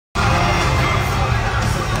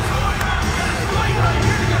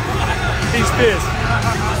this.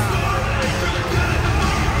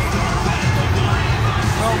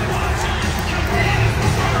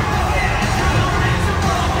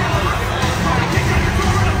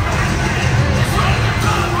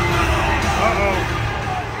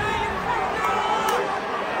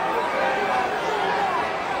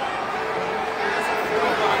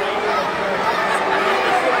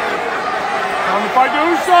 If I do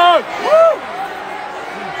so! Woo!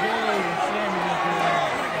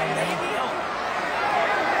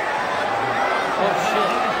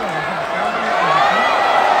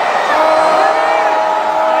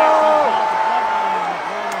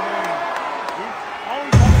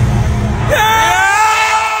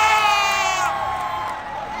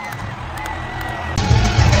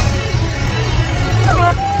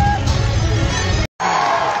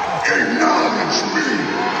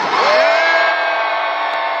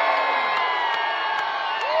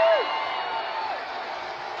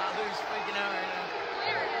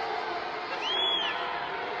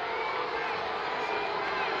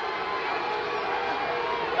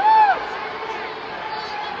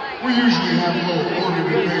 We usually have a little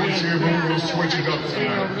orderly things here, but we're going to switch it up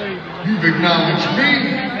tonight. You've acknowledged me.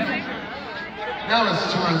 Now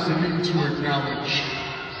it's time for me to acknowledge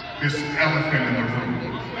this elephant in the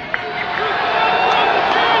room.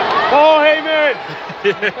 Oh, hey, man!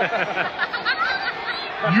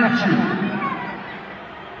 You two.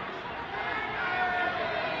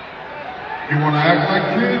 You want to act like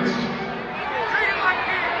kids?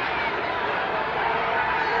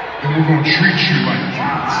 Then we're going to treat you like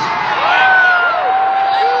kids.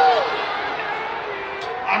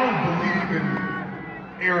 I don't believe in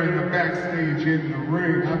airing the backstage in the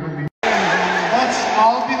ring. I believe.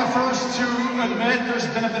 I'll be the first to admit there's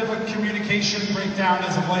been a bit of a communication breakdown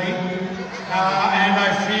as of late. And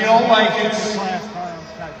I feel like it's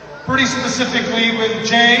pretty specifically with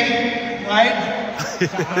Jay, right?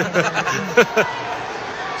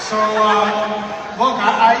 So, look,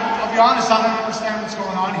 I'll be honest, I don't understand what's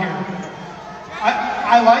going on here.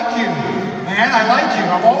 I like you, man, I like you.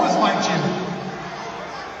 I've always liked you.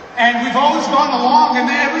 And we've always gone along, and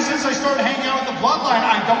ever since I started hanging out with the Bloodline,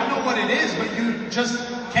 I don't know what it is, but you just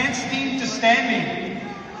can't seem to stand me.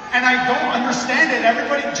 And I don't understand it.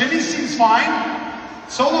 Everybody, Jimmy seems fine.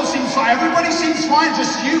 Solo seems fine. Everybody seems fine,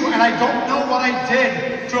 just you. And I don't know what I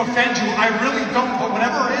did to offend you. I really don't, but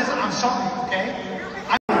whatever it is, I'm sorry, okay?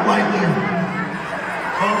 I don't like you.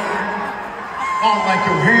 I don't like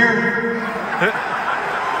your hair.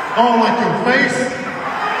 I don't like your face.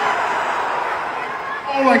 I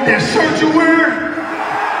don't like that shirt you wear.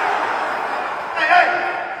 Hey,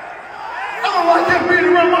 I don't like that being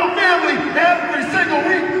around my family every single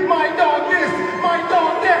week. My dog this, my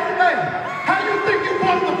dog that. Hey, how you think you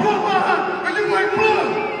part of the bloodline when you ain't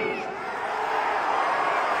blood?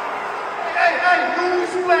 Hey,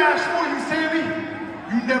 newsflash for you, Sammy.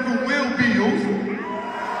 You never will be, Uso.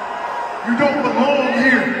 You don't belong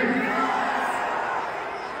here.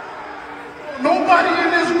 Nobody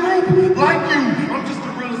in this group like you. I'm just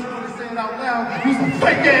the realest one to say it out loud. You some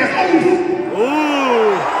fake ass Uso.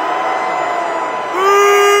 Ooh. You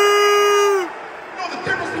know the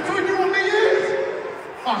difference between you and me is?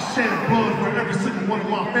 I shed blood for every single one of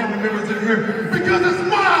my family members in here because it's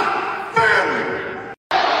my family.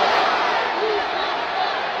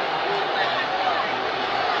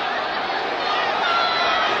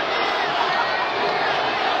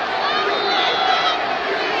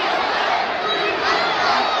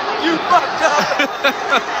 You fucked up!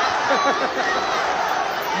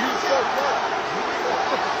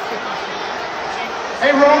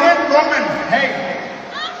 Hey, Roman, hey.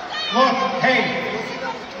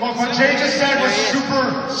 Look, what Jay just said was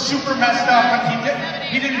super messed up, but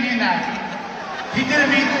he didn't mean that. He didn't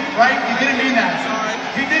mean it, right? He didn't mean that.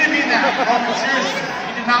 He didn't mean that. Roman, seriously.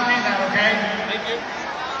 He did not mean that, okay? Thank you.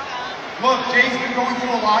 Look, Jay's been going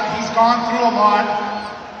through a lot. He's gone through a lot.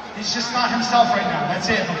 He's just not himself right now. That's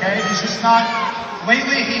it, okay? He's just not.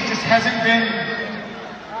 Lately, he just hasn't been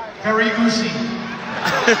very goosey.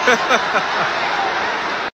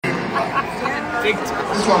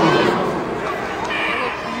 This one.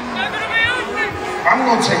 I'm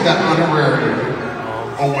gonna take that honorarium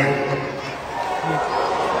away.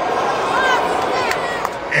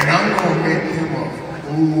 And I'm gonna make him a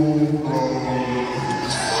full-blown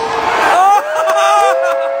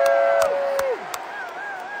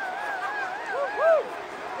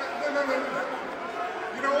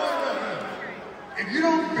You know what? If you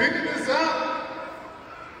don't figure this out,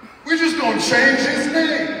 we're just gonna change his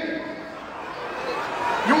name.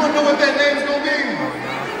 You wanna know what that name's gonna be?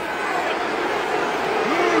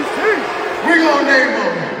 We're gonna name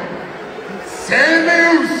him C.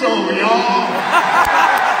 Sammy Uso, y'all.